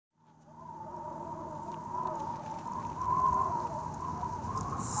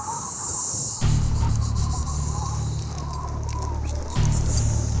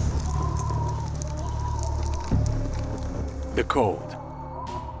cold.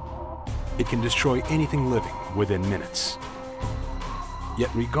 It can destroy anything living within minutes. Yet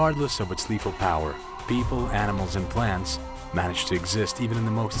regardless of its lethal power, people, animals, and plants manage to exist even in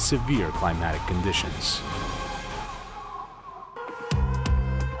the most severe climatic conditions.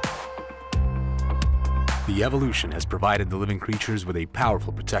 The evolution has provided the living creatures with a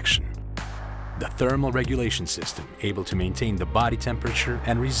powerful protection. The thermal regulation system, able to maintain the body temperature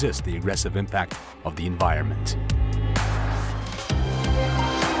and resist the aggressive impact of the environment.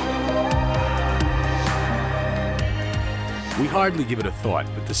 We hardly give it a thought,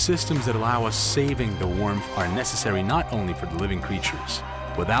 but the systems that allow us saving the warmth are necessary not only for the living creatures.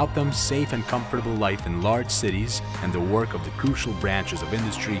 Without them, safe and comfortable life in large cities and the work of the crucial branches of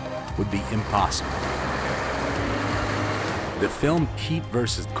industry would be impossible. The film Heat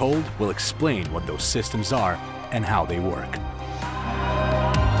vs. Cold will explain what those systems are and how they work.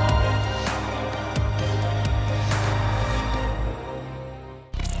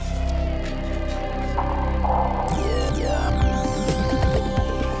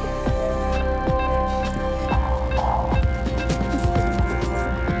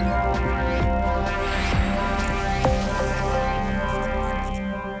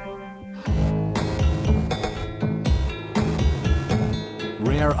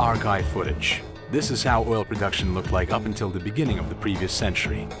 Rare archive footage. This is how oil production looked like up until the beginning of the previous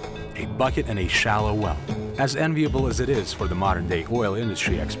century. A bucket and a shallow well. As enviable as it is for the modern-day oil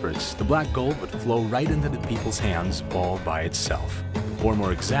industry experts, the black gold would flow right into the people's hands all by itself. Or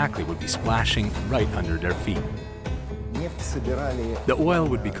more exactly, would be splashing right under their feet. The oil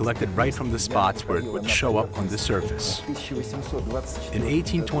would be collected right from the spots where it would show up on the surface. In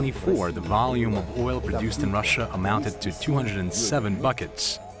 1824, the volume of oil produced in Russia amounted to 207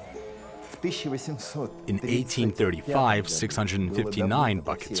 buckets. In 1835, 659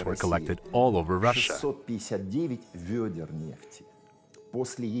 buckets were collected all over Russia.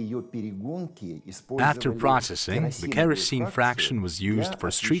 After processing, the kerosene fraction was used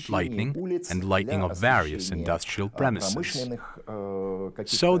for street lighting and lighting of various industrial premises.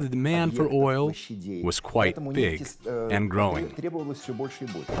 So the demand for oil was quite big and growing.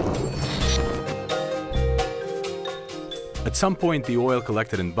 At some point, the oil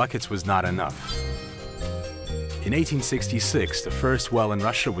collected in buckets was not enough. In 1866, the first well in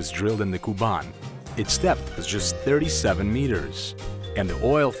Russia was drilled in the Kuban. Its depth was just 37 meters. And the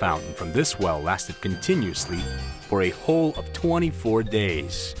oil fountain from this well lasted continuously for a whole of 24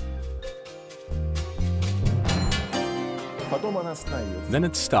 days. Then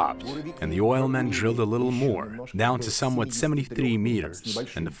it stopped, and the oilmen drilled a little more, down to somewhat 73 meters,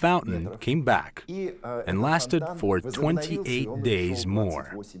 and the fountain came back and lasted for 28 days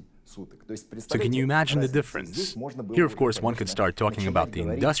more. So can you imagine the difference? Here, of course, one could start talking about the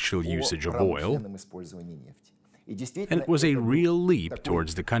industrial usage of oil, and it was a real leap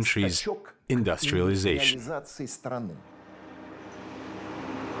towards the country's industrialization.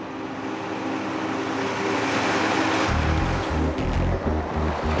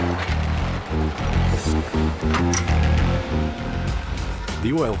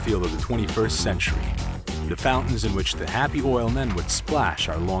 The oil field of the 21st century. The fountains in which the happy oilmen would splash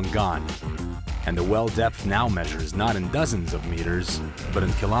are long gone, and the well depth now measures not in dozens of meters, but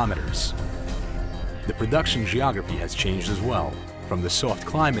in kilometers. The production geography has changed as well. From the soft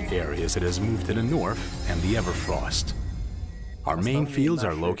climate areas, it has moved to the north and the Everfrost. Our main fields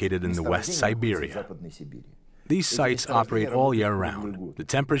are located in the West Siberia. These sites operate all year round. The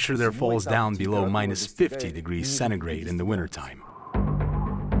temperature there falls down below minus 50 degrees centigrade in the wintertime.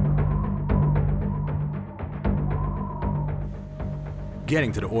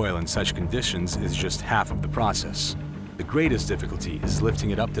 Getting to the oil in such conditions is just half of the process. The greatest difficulty is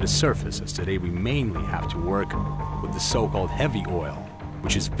lifting it up to the surface, as today we mainly have to work with the so-called heavy oil,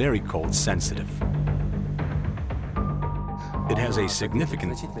 which is very cold sensitive. It has a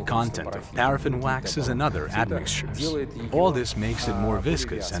significant content of paraffin waxes and other admixtures. All this makes it more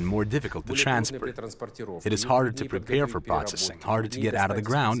viscous and more difficult to transport. It is harder to prepare for processing, harder to get out of the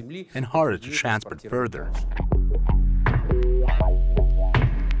ground, and harder to transport further.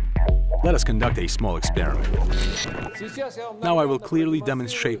 Let us conduct a small experiment. Now I will clearly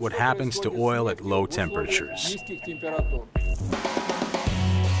demonstrate what happens to oil at low temperatures.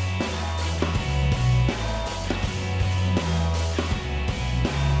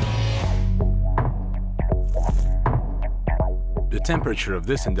 The temperature of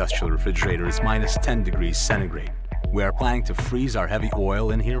this industrial refrigerator is minus 10 degrees centigrade. We are planning to freeze our heavy oil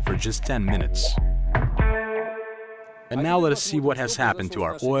in here for just 10 minutes. And now let us see what has happened to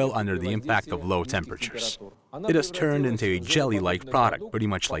our oil under the impact of low temperatures. It has turned into a jelly-like product, pretty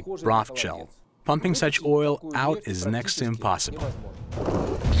much like broth gel. pumping such oil out is next to impossible.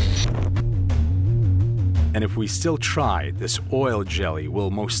 And if we still try, this oil jelly will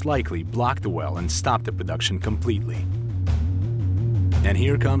most likely block the well and stop the production completely. And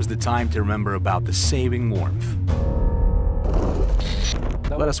here comes the time to remember about the saving warmth.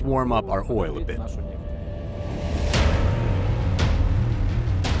 Let us warm up our oil a bit.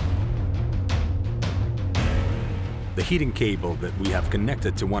 The heating cable that we have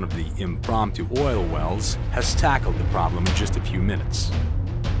connected to one of the impromptu oil wells has tackled the problem in just a few minutes.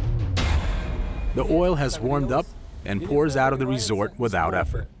 The oil has warmed up and pours out of the resort without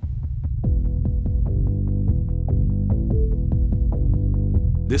effort.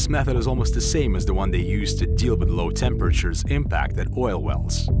 This method is almost the same as the one they use to deal with low temperatures impact at oil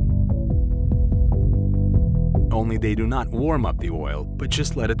wells. Only they do not warm up the oil, but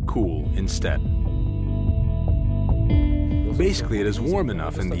just let it cool instead. Basically, it is warm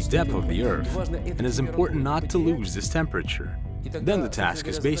enough in the depth of the earth, and it is important not to lose this temperature. Then the task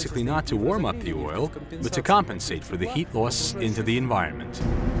is basically not to warm up the oil, but to compensate for the heat loss into the environment.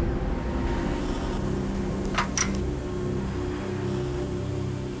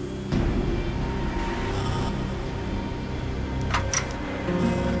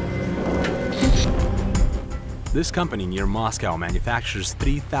 This company near Moscow manufactures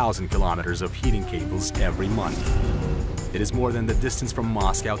 3,000 kilometers of heating cables every month. It is more than the distance from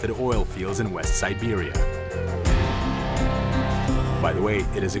Moscow to the oil fields in West Siberia. By the way,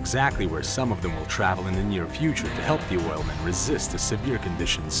 it is exactly where some of them will travel in the near future to help the oilmen resist the severe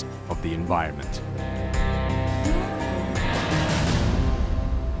conditions of the environment.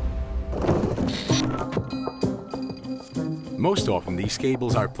 Most often, these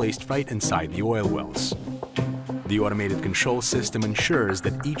cables are placed right inside the oil wells. The automated control system ensures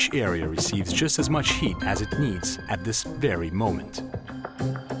that each area receives just as much heat as it needs at this very moment.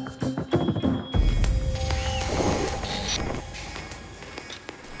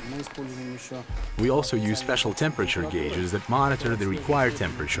 We also use special temperature gauges that monitor the required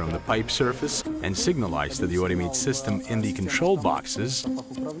temperature on the pipe surface and signalize to the automated system in the control boxes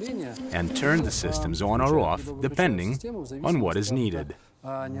and turn the systems on or off depending on what is needed.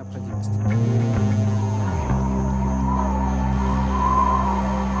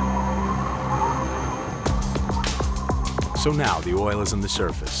 So now the oil is on the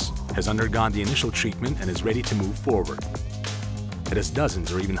surface, has undergone the initial treatment and is ready to move forward. It has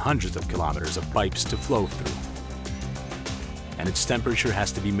dozens or even hundreds of kilometers of pipes to flow through. And its temperature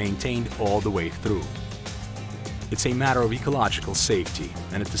has to be maintained all the way through. It's a matter of ecological safety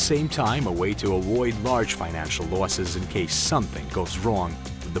and at the same time a way to avoid large financial losses in case something goes wrong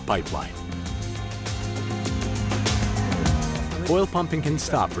with the pipeline. Oil pumping can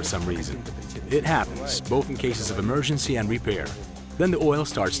stop for some reason. It happens, both in cases of emergency and repair. Then the oil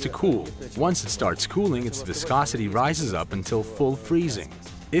starts to cool. Once it starts cooling, its viscosity rises up until full freezing.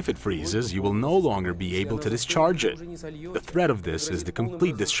 If it freezes, you will no longer be able to discharge it. The threat of this is the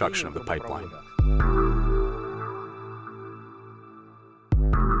complete destruction of the pipeline.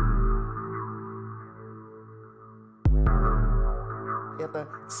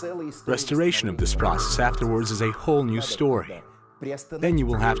 Restoration of this process afterwards is a whole new story. Then you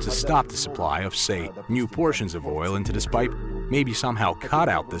will have to stop the supply of, say, new portions of oil into this pipe, maybe somehow cut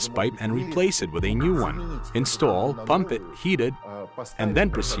out this pipe and replace it with a new one, install, pump it, heat it, and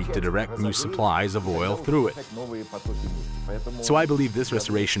then proceed to direct new supplies of oil through it. So I believe this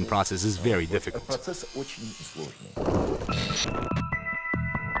restoration process is very difficult.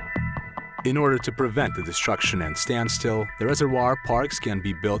 In order to prevent the destruction and standstill, the reservoir parks can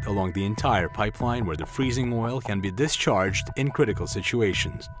be built along the entire pipeline where the freezing oil can be discharged in critical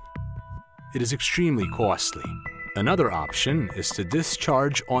situations. It is extremely costly. Another option is to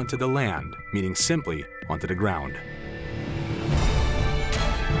discharge onto the land, meaning simply onto the ground.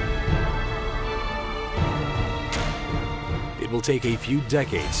 It will take a few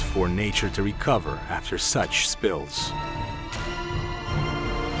decades for nature to recover after such spills.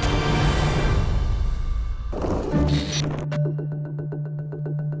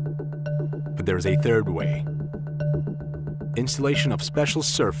 But there is a third way. Installation of special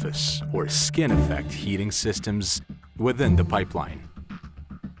surface or skin effect heating systems within the pipeline.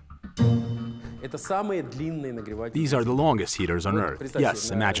 These are the longest heaters on Earth. Yes,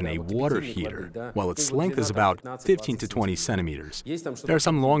 imagine a water heater. Well, its length is about 15 to 20 centimeters. There are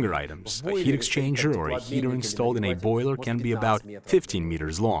some longer items. A heat exchanger or a heater installed in a boiler can be about 15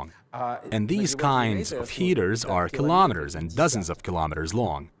 meters long. And these kinds of heaters are kilometers and dozens of kilometers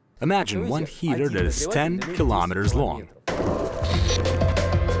long. Imagine one heater that is 10 kilometers long.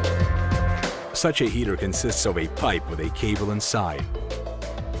 Such a heater consists of a pipe with a cable inside.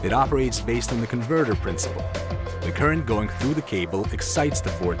 It operates based on the converter principle. The current going through the cable excites the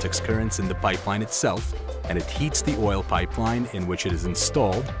vortex currents in the pipeline itself, and it heats the oil pipeline in which it is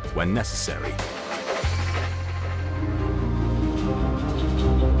installed when necessary.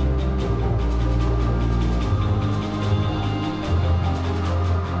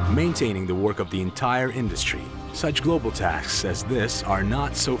 Maintaining the work of the entire industry, such global tasks as this are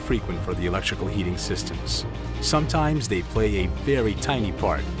not so frequent for the electrical heating systems. Sometimes they play a very tiny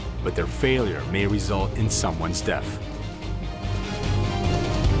part, but their failure may result in someone's death.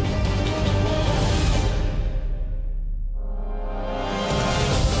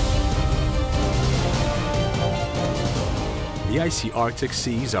 The icy Arctic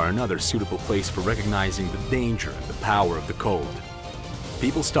seas are another suitable place for recognizing the danger and the power of the cold.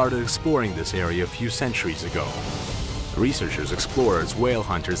 People started exploring this area a few centuries ago. Researchers, explorers, whale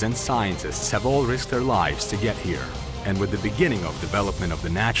hunters, and scientists have all risked their lives to get here. And with the beginning of development of the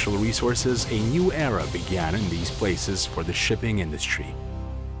natural resources, a new era began in these places for the shipping industry.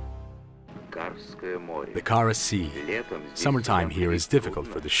 The Kara Sea. Summertime here is difficult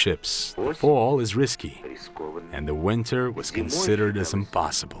for the ships. The fall is risky, and the winter was considered as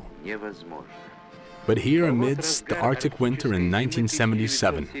impossible. But here amidst the Arctic winter in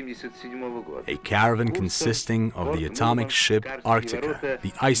 1977, a caravan consisting of the atomic ship Arctica,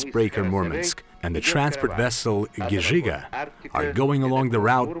 the icebreaker Murmansk, and the transport vessel Giziga are going along the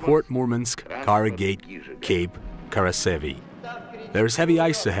route Port Murmansk, Kara Gate, Cape Karasevi. There's heavy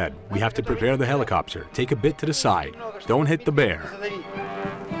ice ahead. We have to prepare the helicopter. Take a bit to the side. Don't hit the bear.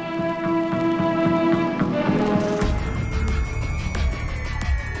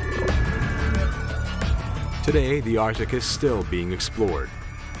 Today, the Arctic is still being explored.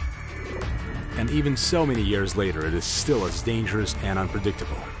 And even so many years later, it is still as dangerous and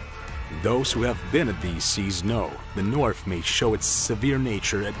unpredictable. Those who have been at these seas know the North may show its severe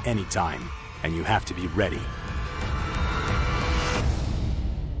nature at any time, and you have to be ready.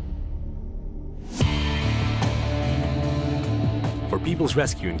 For people's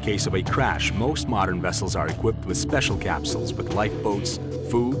rescue in case of a crash, most modern vessels are equipped with special capsules with lifeboats,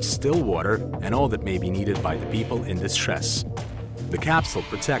 food, still water, and all that may be needed by the people in distress. The capsule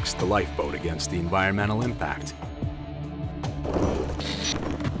protects the lifeboat against the environmental impact.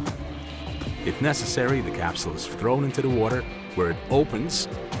 If necessary, the capsule is thrown into the water, where it opens,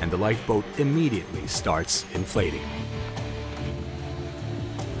 and the lifeboat immediately starts inflating.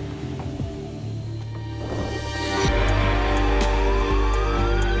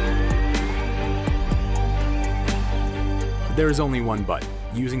 There is only one but.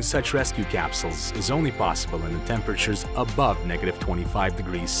 Using such rescue capsules is only possible in the temperatures above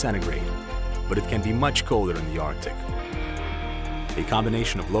 -25°C, but it can be much colder in the Arctic. A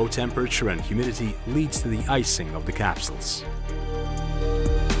combination of low temperature and humidity leads to the icing of the capsules.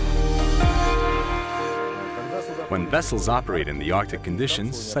 When vessels operate in the Arctic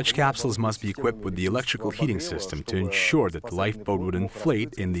conditions, such capsules must be equipped with the electrical heating system to ensure that the lifeboat would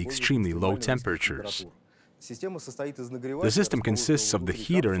inflate in the extremely low temperatures. The system consists of the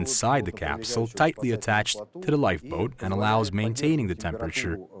heater inside the capsule tightly attached to the lifeboat and allows maintaining the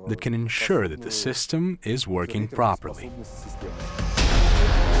temperature that can ensure that the system is working properly.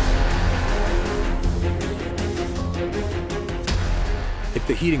 If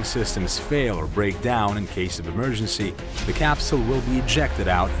the heating systems fail or break down in case of emergency, the capsule will be ejected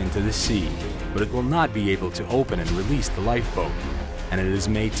out into the sea, but it will not be able to open and release the lifeboat, and it is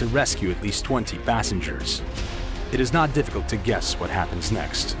made to rescue at least 20 passengers. It is not difficult to guess what happens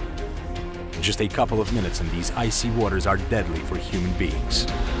next. Just a couple of minutes and these icy waters are deadly for human beings.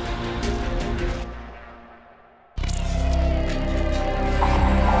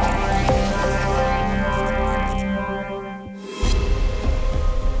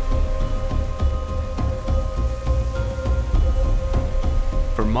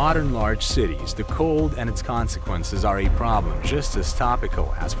 For modern large cities, the cold and its consequences are a problem just as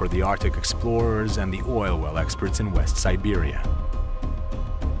topical as for the Arctic explorers and the oil well experts in West Siberia.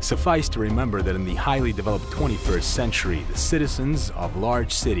 Suffice to remember that in the highly developed 21st century, the citizens of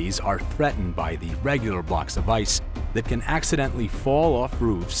large cities are threatened by the regular blocks of ice that can accidentally fall off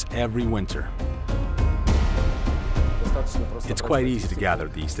roofs every winter. It's quite easy to gather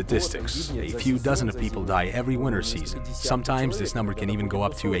these statistics. A few dozen of people die every winter season. Sometimes this number can even go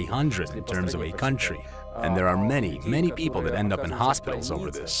up to 100 in terms of a country. And there are many people that end up in hospitals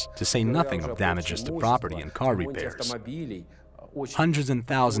over this, to say nothing of damages to property and car repairs. Hundreds and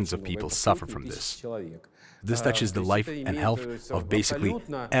thousands of people suffer from this. This touches the life and health of basically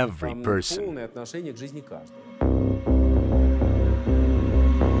every person.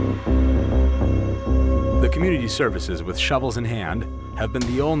 The community services with shovels in hand have been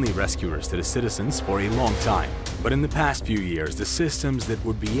the only rescuers to the citizens for a long time. But in the past few years, the systems that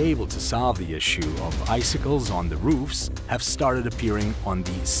would be able to solve the issue of icicles on the roofs have started appearing on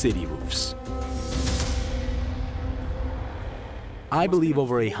the city roofs. I believe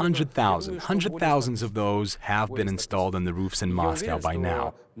over 100,000s of those have been installed on the roofs in Moscow by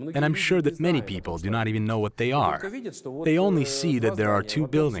now, and I'm sure that many people do not even know what they are. They only see that there are two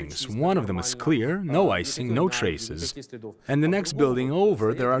buildings. One of them is clear, no icing, no traces, and the next building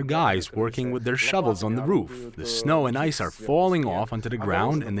over there are guys working with their shovels on the roof. The snow and ice are falling off onto the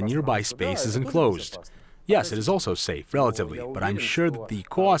ground and the nearby space is enclosed. Yes, it is also safe, relatively, but I'm sure that the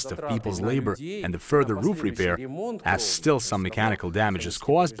cost of people's labor and the further roof repair, as still some mechanical damages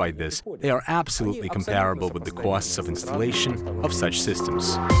caused by this, they are absolutely comparable with the costs of installation of such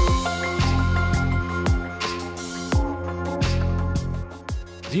systems.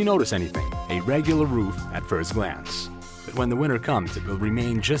 Do you notice anything? A regular roof at first glance. But when the winter comes, it will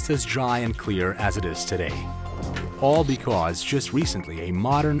remain just as dry and clear as it is today. All because just recently a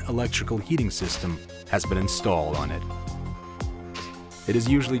modern electrical heating system has been installed on it. It is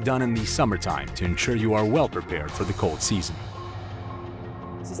usually done in the summertime to ensure you are well prepared for the cold season.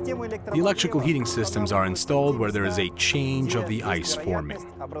 The electrical heating systems are installed where there is a change of the ice forming.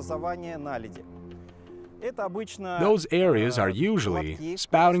 Those areas are usually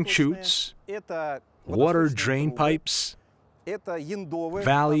spouting chutes, water drain pipes,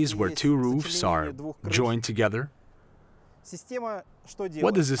 valleys where two roofs are joined together.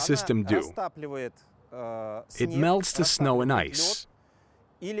 What does this system do? It melts the snow and ice,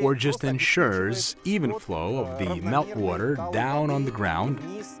 or just ensures even flow of the meltwater down on the ground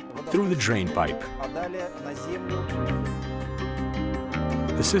through the drain pipe.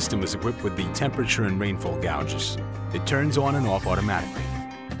 The system is equipped with the temperature and rainfall gauges. It turns on and off automatically.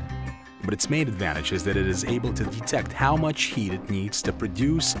 But its main advantage is that it is able to detect how much heat it needs to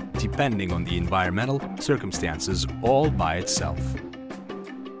produce depending on the environmental circumstances all by itself.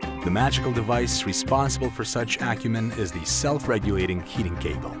 The magical device responsible for such acumen is the self-regulating heating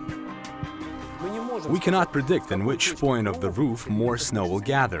cable. We cannot predict in which point of the roof more snow will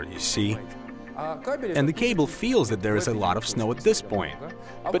gather, you see. And the cable feels that there is a lot of snow at this point,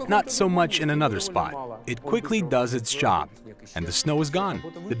 but not so much in another spot. It quickly does its job, and the snow is gone.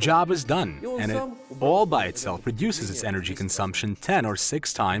 The job is done, and it all by itself reduces its energy consumption 10 or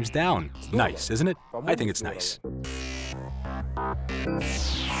 6 times down. Nice, isn't it? I think it's nice.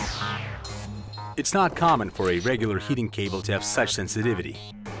 It's not common for a regular heating cable to have such sensitivity.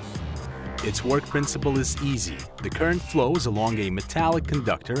 Its work principle is easy. The current flows along a metallic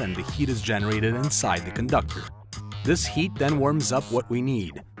conductor and the heat is generated inside the conductor. This heat then warms up what we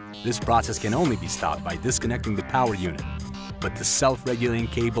need. This process can only be stopped by disconnecting the power unit. But the self-regulating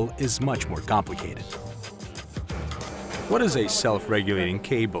cable is much more complicated. What is a self-regulating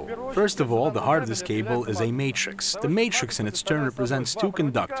cable? First of all, the heart of this cable is a matrix. The matrix in its turn represents two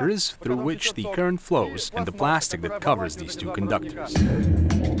conductors through which the current flows and the plastic that covers these two conductors.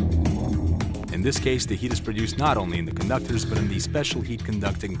 In this case, the heat is produced not only in the conductors but in the special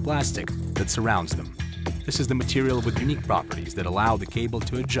heat-conducting plastic that surrounds them. This is the material with unique properties that allow the cable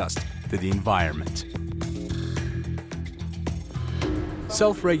to adjust to the environment.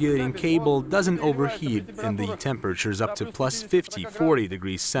 Self-regulating cable doesn't overheat in the temperatures up to plus 50–40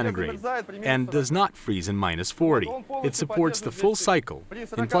 degrees centigrade and does not freeze in minus 40. It supports the full cycle.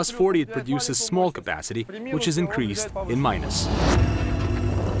 In plus 40 it produces small capacity, which is increased in minus.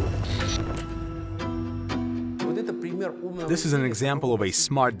 This is an example of a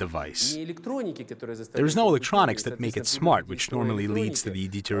smart device. There is no electronics that make it smart, which normally leads to the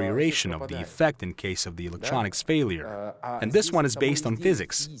deterioration of the effect in case of the electronics failure. And this one is based on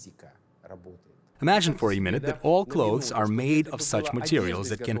physics. Imagine for a minute that all clothes are made of such materials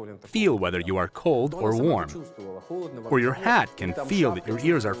that can feel whether you are cold or warm. Or your hat can feel that your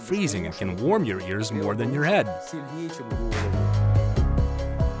ears are freezing and can warm your ears more than your head.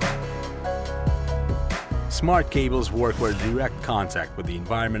 Smart cables work where direct contact with the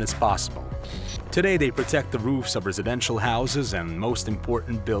environment is possible. Today they protect the roofs of residential houses and most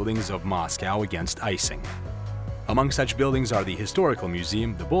important buildings of Moscow against icing. Among such buildings are the Historical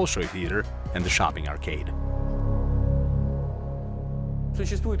Museum, the Bolshoi Theater, and the shopping arcade.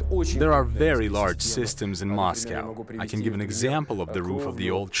 There are very large systems in Moscow. I can give an example of the roof of the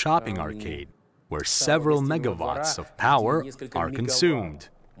old shopping arcade, where several megawatts of power are consumed.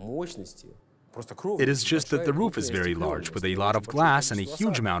 It is just that the roof is very large, with a lot of glass and a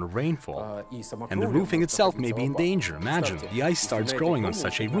huge amount of rainfall. And the roofing itself may be in danger. Imagine, the ice starts growing on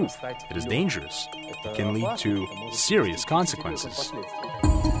such a roof. It is dangerous. It can lead to serious consequences.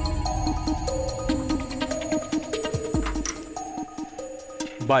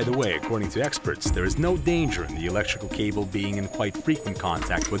 By the way, according to experts, there is no danger in the electrical cable being in quite frequent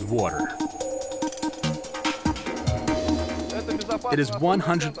contact with water. It is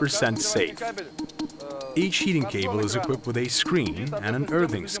 100% safe. Each heating cable is equipped with a screen and an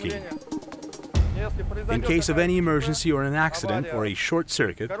earthing scheme. In case of any emergency or an accident or a short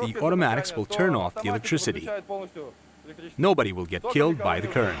circuit, the automatics will turn off the electricity. Nobody will get killed by the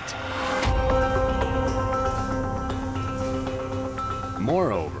current.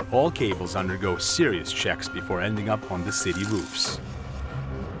 Moreover, all cables undergo serious checks before ending up on the city roofs.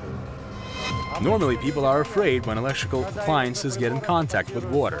 Normally, people are afraid when electrical appliances get in contact with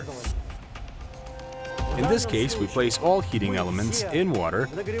water. In this case, we place all heating elements in water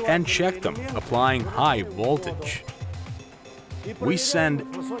and check them, applying high voltage. We send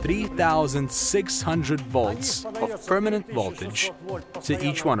 3,600 volts of permanent voltage to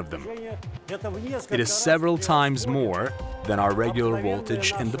each one of them. It is several times more than our regular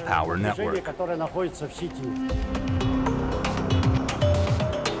voltage in the power network.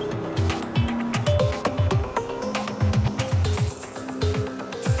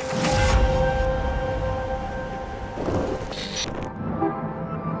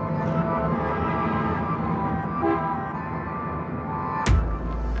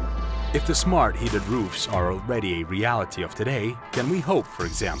 If the smart heated roofs are already a reality of today, can we hope, for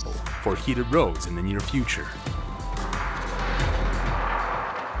example, for heated roads in the near future?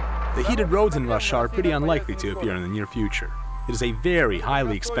 The heated roads in Russia are pretty unlikely to appear in the near future. It is a very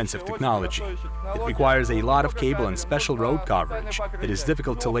highly expensive technology. It requires a lot of cable and special road coverage. It is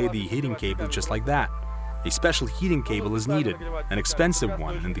difficult to lay the heating cable just like that. A special heating cable is needed, an expensive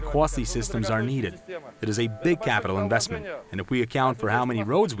one, and the costly systems are needed. It is a big capital investment, and if we account for how many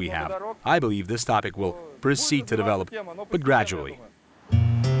roads we have, I believe this topic will proceed to develop, but gradually.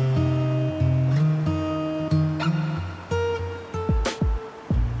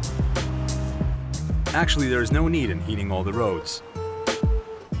 Actually, there is no need in heating all the roads.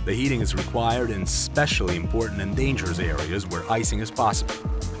 The heating is required in especially important and dangerous areas where icing is possible.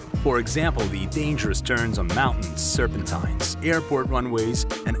 For example, the dangerous turns on mountains, serpentines, airport runways,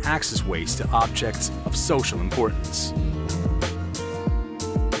 and access ways to objects of social importance.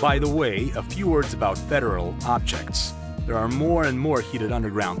 By the way, a few words about federal objects. There are more and more heated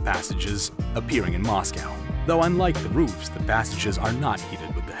underground passages appearing in Moscow. Though unlike the roofs, the passages are not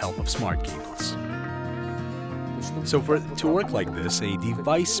heated with the help of smart cables. So for it to work like this, a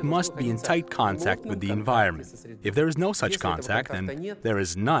device must be in tight contact with the environment. If there is no such contact, then there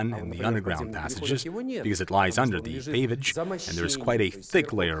is none in the underground passages, because it lies under the pavage, and there is quite a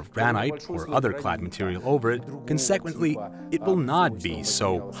thick layer of granite or other clad material over it. Consequently, it will not be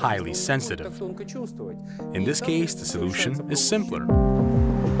so highly sensitive. In this case, the solution is simpler.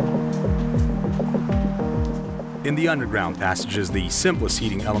 In the underground passages, the simplest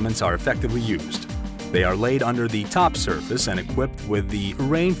heating elements are effectively used. They are laid under the top surface and equipped with the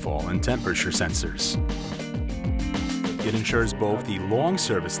rainfall and temperature sensors. It ensures both the long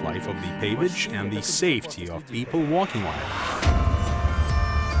service life of the pavage and the safety of people walking on it.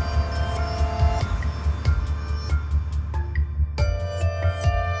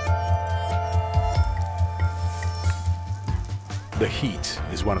 The heat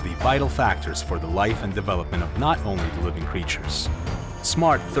is one of the vital factors for the life and development of not only the living creatures.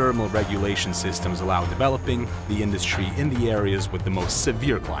 Smart thermal regulation systems allow developing the industry in the areas with the most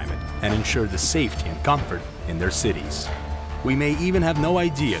severe climate and ensure the safety and comfort in their cities. We may even have no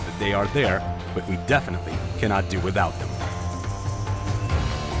idea that they are there, but we definitely cannot do without them.